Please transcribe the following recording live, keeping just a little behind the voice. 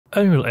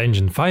Unreal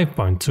Engine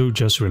 5.2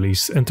 just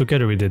released, and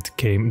together with it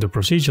came the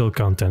procedural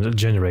content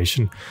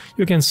generation.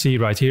 You can see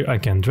right here I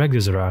can drag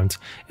this around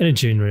and it's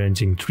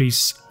generating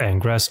trees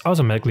and grass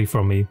automatically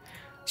for me.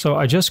 So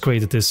I just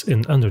created this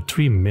in under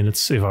 3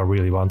 minutes if I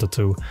really wanted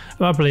to.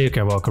 My player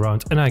can walk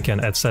around and I can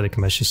add static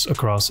meshes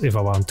across if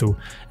I want to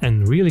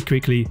and really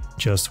quickly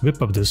just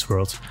whip up this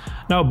world.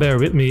 Now bear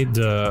with me,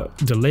 the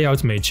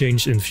layout may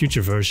change in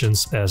future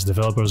versions as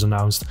developers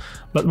announced,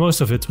 but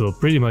most of it will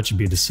pretty much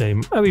be the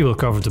same and we will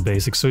cover the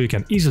basics so you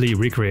can easily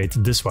recreate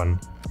this one.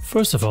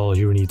 First of all,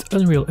 you need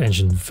Unreal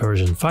Engine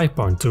version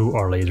 5.2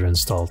 or later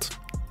installed.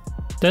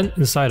 Then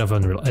inside of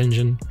Unreal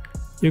Engine,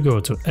 you go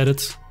to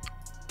Edit,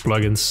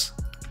 Plugins,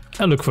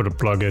 and look for the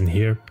plugin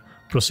here,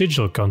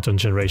 Procedural Content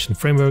Generation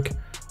Framework.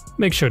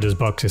 Make sure this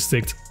box is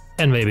ticked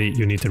and maybe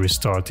you need to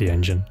restart the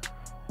engine.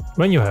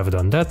 When you have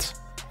done that,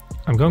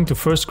 I'm going to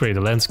first create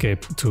a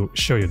landscape to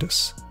show you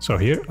this. So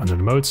here under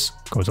the modes,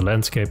 go to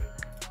landscape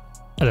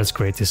and let's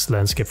create this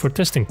landscape for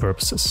testing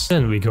purposes.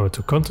 Then we go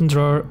to content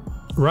drawer,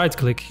 right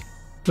click,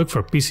 look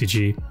for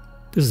PCG.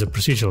 This is the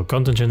procedural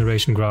content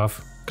generation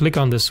graph. Click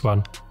on this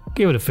one,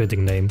 give it a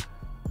fitting name,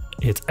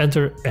 hit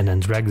enter and then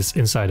drag this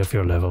inside of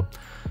your level.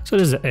 So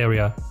this is the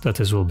area that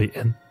this will be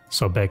in.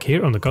 So back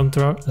here on the content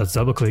drawer, let's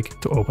double click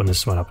to open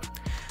this one up.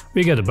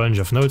 We get a bunch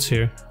of nodes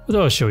here, but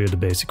I'll show you the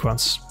basic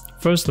ones.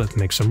 First, let's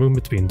make some room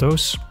between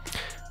those.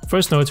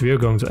 First node we are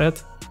going to add,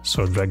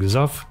 so drag this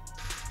off.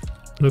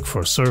 Look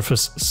for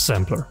surface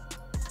sampler.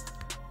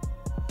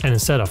 And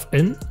instead of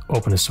in,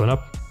 open this one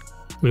up.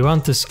 We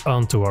want this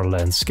onto our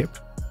landscape.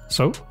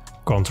 So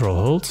Ctrl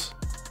hold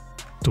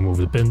to move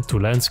the pin to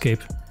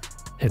landscape.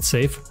 Hit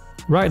save.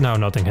 Right now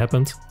nothing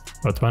happened,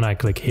 but when I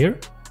click here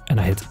and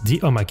I hit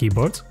D on my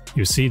keyboard,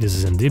 you see this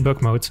is in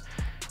debug mode,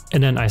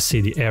 and then I see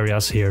the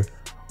areas here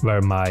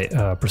where my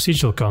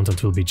procedural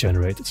content will be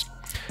generated.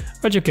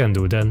 What you can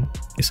do then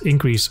is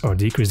increase or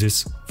decrease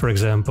this. For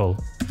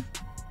example,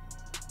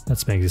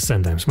 let's make this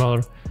 10 times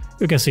smaller.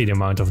 You can see the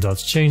amount of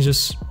dots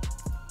changes,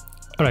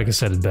 or I can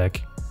set it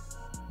back,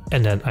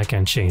 and then I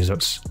can change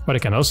those. What I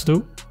can also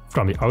do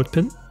from the out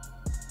pin,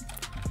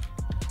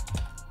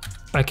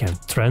 I can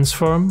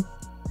transform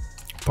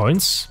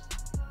points.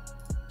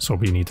 So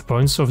we need the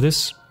points of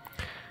this.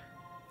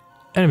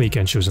 And we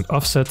can choose an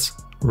offset,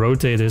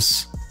 rotate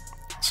this.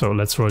 So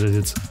let's rotate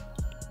it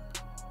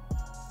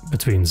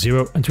between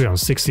 0 and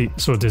 360.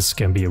 So this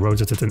can be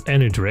rotated in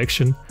any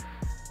direction.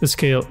 The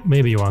scale,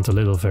 maybe you want a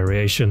little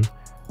variation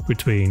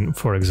between,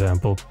 for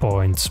example,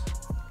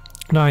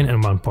 0.9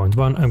 and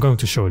 1.1. I'm going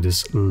to show you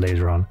this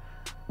later on.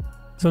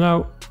 So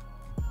now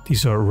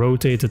these are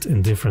rotated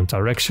in different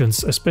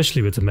directions,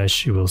 especially with the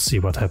mesh, you will see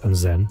what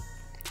happens then.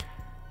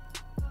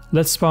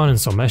 Let's spawn in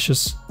some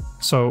meshes.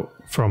 So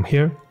from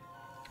here,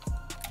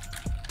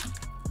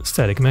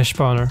 static mesh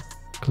spawner,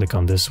 click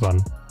on this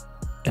one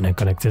and then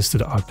connect this to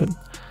the out pin.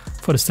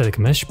 For the static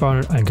mesh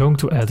spawner, I'm going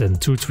to add in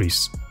 2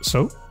 trees.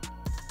 So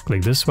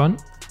click this one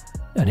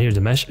and here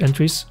the mesh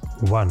entries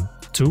 1,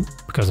 2,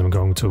 because I'm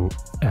going to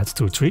add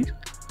 2 trees.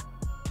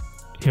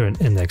 Here in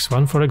index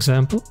 1, for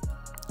example,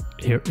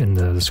 here in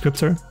the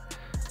descriptor,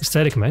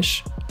 static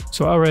mesh.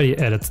 So I already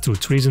added 2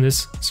 trees in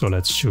this. So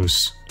let's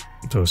choose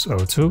those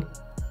 02.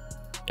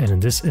 And in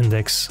this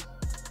index,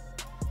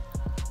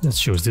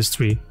 let's choose this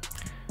tree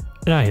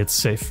and I hit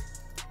save.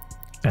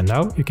 And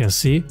now you can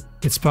see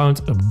it spawned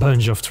a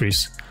bunch of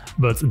trees,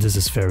 but this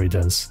is very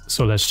dense.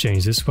 So let's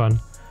change this one.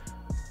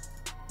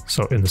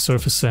 So in the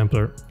surface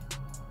sampler,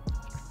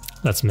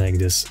 let's make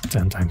this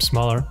 10 times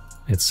smaller,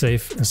 hit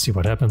save and see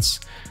what happens.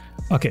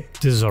 Okay,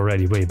 this is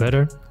already way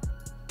better.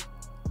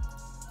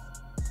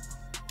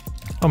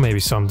 Or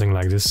maybe something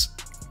like this.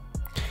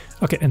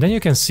 Okay, and then you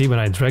can see when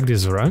I drag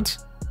this around,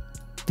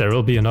 there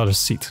will be another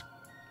seed.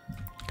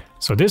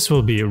 So this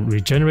will be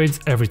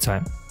regenerated every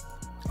time.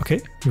 Okay,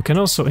 you can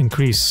also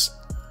increase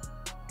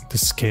the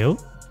scale,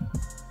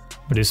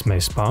 but this may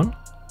spawn.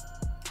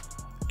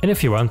 And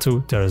if you want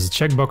to, there is a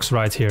checkbox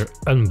right here,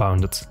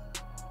 unbounded.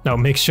 Now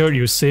make sure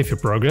you save your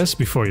progress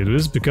before you do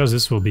this, because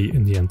this will be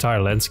in the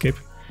entire landscape.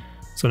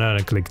 So now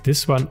I click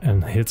this one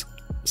and hit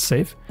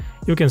save.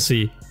 You can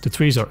see the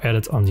trees are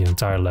added on the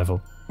entire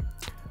level.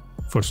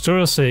 For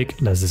tutorial's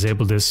sake, let's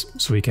disable this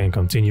so we can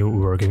continue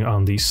working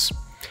on these.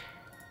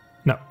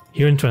 Now,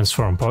 here in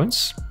transform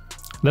points,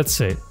 let's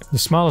say the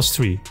smallest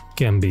tree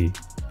can be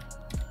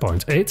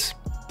 0.8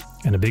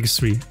 and the biggest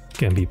tree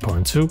can be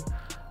 0.2.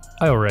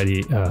 I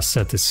already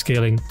set this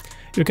scaling.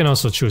 You can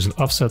also choose an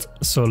offset.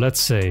 So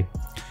let's say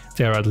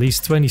there are at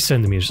least 20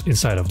 centimeters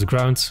inside of the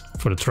ground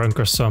for the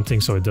trunk or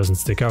something, so it doesn't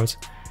stick out.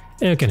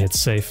 And you can hit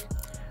save.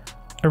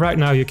 And right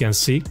now you can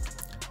see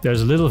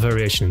there's a little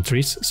variation in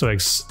trees, so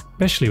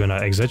especially when I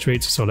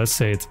exaggerate. So let's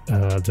say it,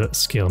 the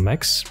scale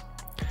max.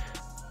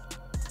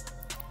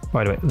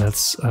 By the way,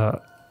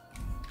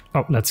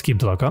 let's keep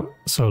the lock on.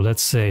 So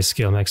let's say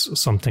scale max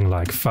something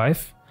like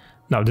 5.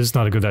 Now this is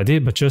not a good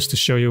idea, but just to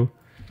show you,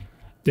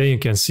 then you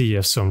can see you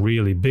have some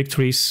really big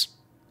trees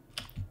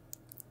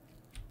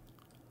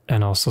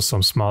and also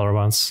some smaller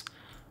ones,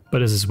 but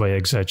this is way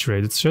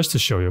exaggerated, just to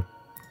show you.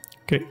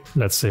 Okay,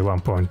 let's say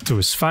 1.2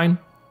 is fine,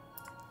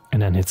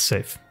 and then hit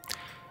save.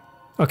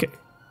 Okay,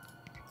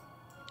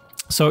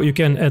 so you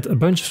can add a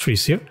bunch of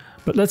trees here,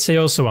 but let's say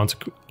you also want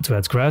to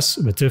add grass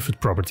with different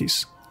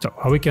properties. So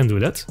how we can do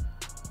that?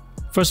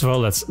 First of all,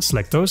 let's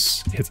select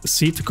those, hit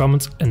C to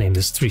comment and name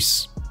this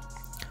trees.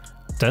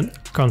 Then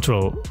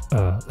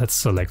let's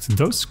select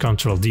those,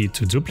 Ctrl D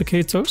to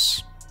duplicate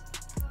those.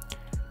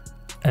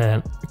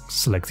 And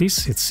select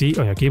these, hit C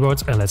on your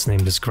keyboard and let's name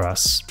this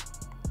grass.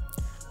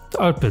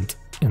 The output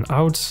in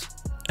out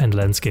and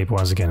landscape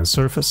once again in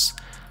surface.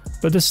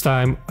 But this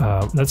time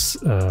let's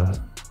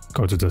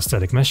go to the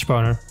static mesh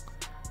spawner.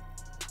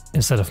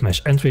 Instead of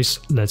mesh entries,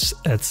 let's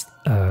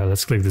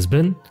click this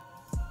bin.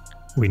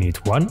 We need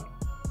 1,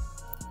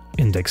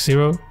 index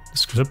 0,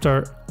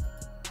 descriptor,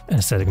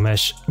 and static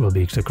mesh will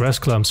be the grass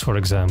clumps, for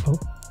example.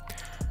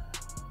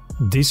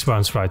 These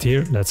ones right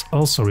here, let's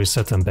also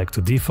reset them back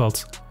to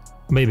default.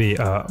 Maybe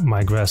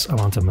my grass, I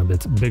want them a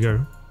bit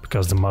bigger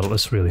because the model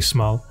is really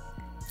small.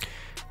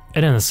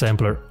 And then a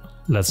sampler,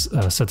 let's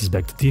set this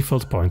back to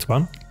default,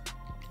 0.1.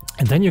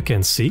 And then you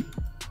can see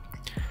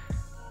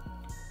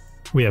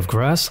we have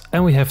grass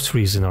and we have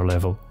trees in our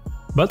level,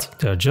 but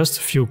there are just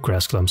a few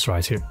grass clumps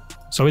right here.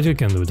 So what you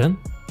can do then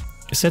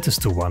is set this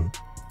to 1,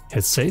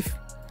 hit save,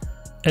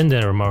 and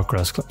there are more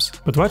grass clumps.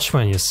 But watch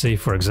when you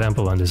save, for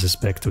example, and this is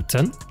back to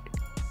 10,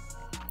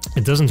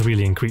 it doesn't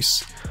really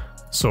increase.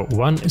 So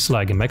 1 is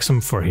like a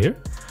maximum for here,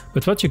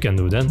 but what you can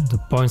do then, the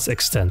points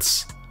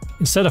extends.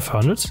 Instead of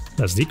 100,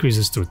 let's decrease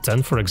this to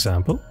 10, for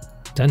example,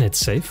 then hit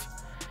save,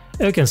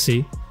 and you can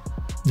see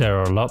there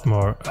are a lot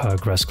more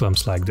grass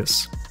clumps like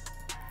this.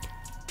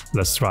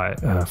 Let's try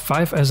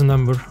 5 as a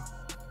number,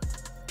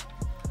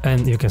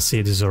 and you can see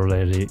it is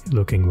already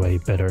looking way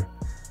better.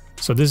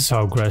 So this is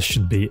how grass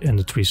should be in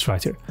the trees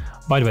right here.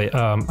 By the way,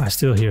 I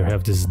still here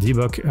have this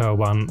debug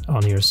one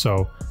on here,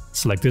 so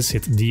select this,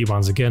 hit D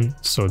once again,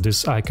 so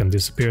this icon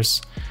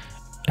disappears,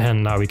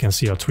 and now we can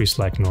see our trees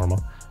like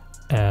normal.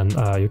 And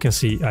you can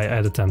see I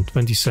added them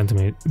 20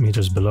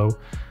 centimeters below.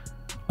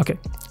 Okay,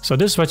 so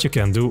this is what you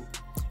can do.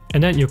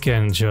 And then you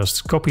can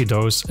just copy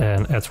those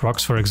and add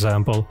rocks, for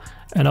example,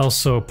 and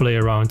also play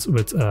around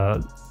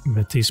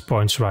with these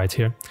points right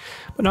here.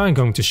 But now I'm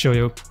going to show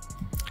you.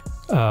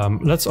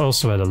 Let's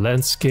also add a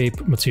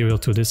landscape material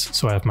to this.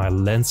 So I have my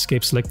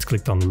landscape select,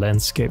 clicked on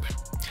landscape.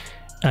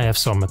 I have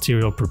some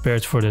material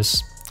prepared for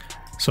this.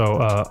 So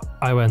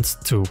I went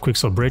to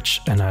Quixel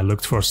Bridge and I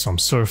looked for some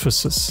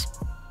surfaces.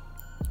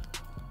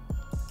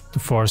 The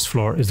forest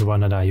floor is the one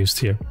that I used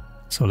here.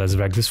 So let's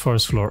drag this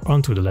forest floor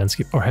onto the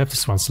landscape, or have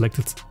this one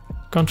selected.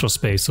 Ctrl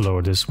space to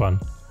lower this one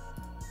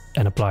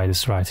and apply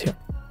this right here.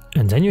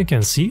 And then you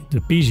can see the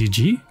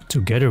PCG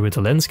together with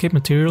the landscape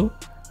material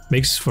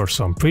makes for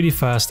some pretty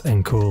fast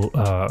and cool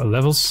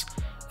levels,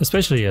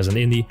 especially as an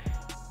indie.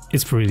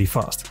 It's really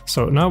fast.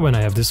 So now when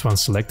I have this one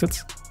selected,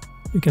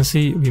 you can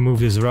see we move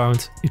this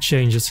around, it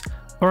changes,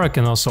 or I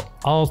can also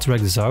alt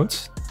drag this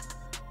out.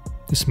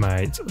 This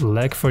might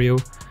lag for you,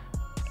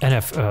 and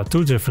have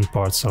 2 different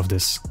parts of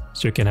this.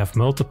 So you can have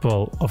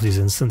multiple of these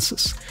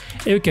instances.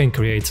 And you can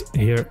create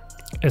here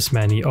as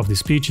many of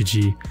these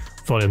PCG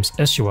volumes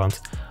as you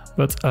want.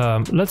 But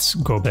let's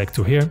go back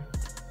to here.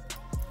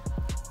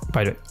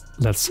 By the way,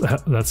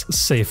 let's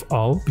save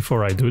all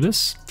before I do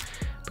this,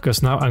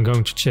 because now I'm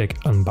going to check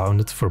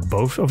unbounded for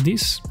both of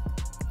these.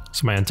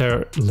 So my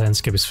entire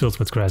landscape is filled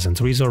with grass and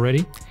trees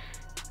already.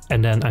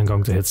 And then I'm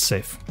going to hit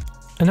save.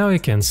 And now you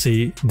can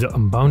see the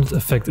unbounded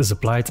effect is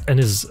applied, and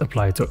is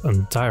applied to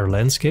entire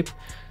landscape.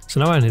 So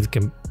now when it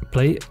can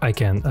play, I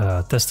can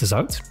test this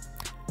out.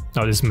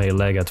 Now this may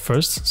lag at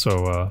first,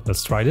 so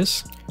let's try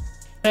this.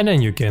 And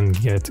then you can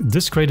get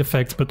this great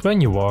effect, but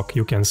when you walk,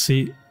 you can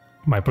see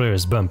my player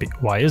is bumpy.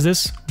 Why is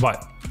this? Why?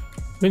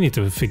 We need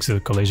to fix the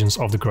collisions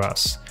of the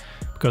grass,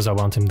 because I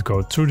want him to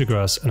go through the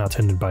grass and not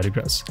hindered by the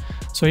grass.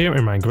 So here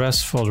in my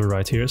grass folder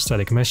right here,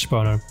 static mesh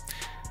spawner,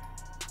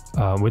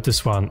 with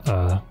this one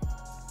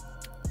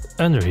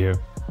under here,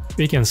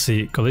 we can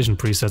see collision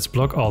presets,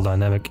 block all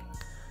dynamic.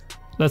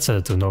 Let's set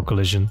it to no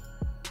collision,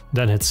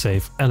 then hit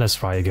save, and let's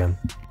try again.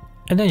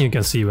 And then you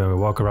can see when we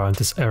walk around,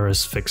 this error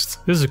is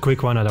fixed. This is a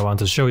quick one that I want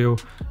to show you.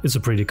 It's a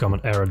pretty common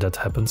error that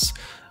happens.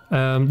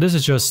 This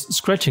is just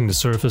scratching the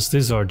surface.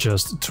 These are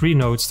just 3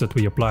 nodes that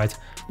we applied.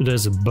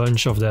 There's a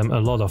bunch of them, a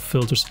lot of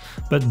filters,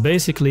 but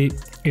basically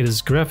it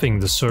is graphing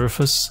the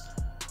surface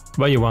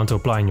where you want to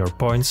apply your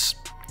points.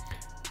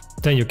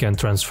 Then you can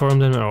transform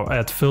them or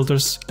add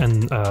filters,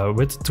 and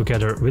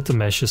together with the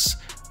meshes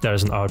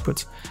there's an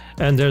output.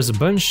 And there's a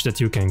bunch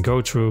that you can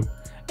go through,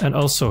 and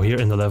also here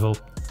in the level,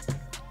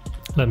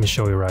 let me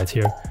show you right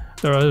here.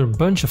 There are a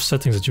bunch of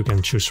settings that you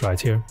can choose right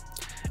here.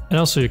 And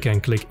also you can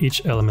click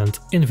each element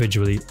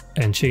individually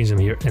and change them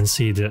here and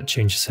see the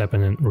changes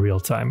happen in real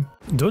time.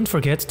 Don't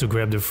forget to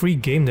grab the free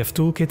Game Dev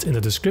Toolkit in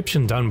the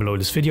description down below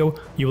this video.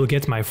 You will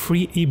get my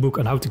free ebook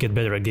on how to get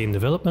better at game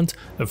development,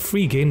 a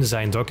free game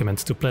design document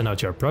to plan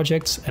out your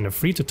projects, and a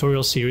free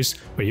tutorial series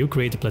where you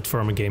create a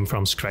platformer game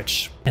from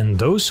scratch. And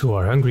those who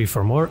are hungry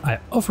for more, I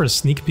offer a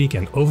sneak peek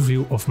and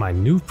overview of my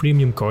new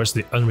premium course,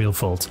 the Unreal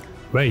Vault.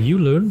 where you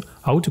learn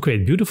how to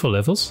create beautiful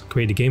levels,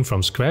 create a game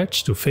from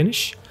scratch to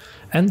finish,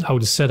 and how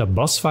to set up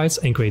boss fights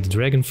and create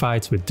dragon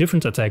fights with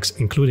different attacks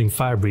including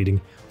fire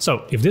breathing.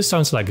 So if this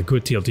sounds like a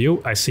good deal to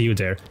you, I see you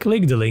there.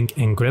 Click the link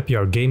and grab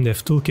your game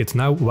dev toolkit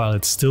now while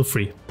it's still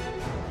free.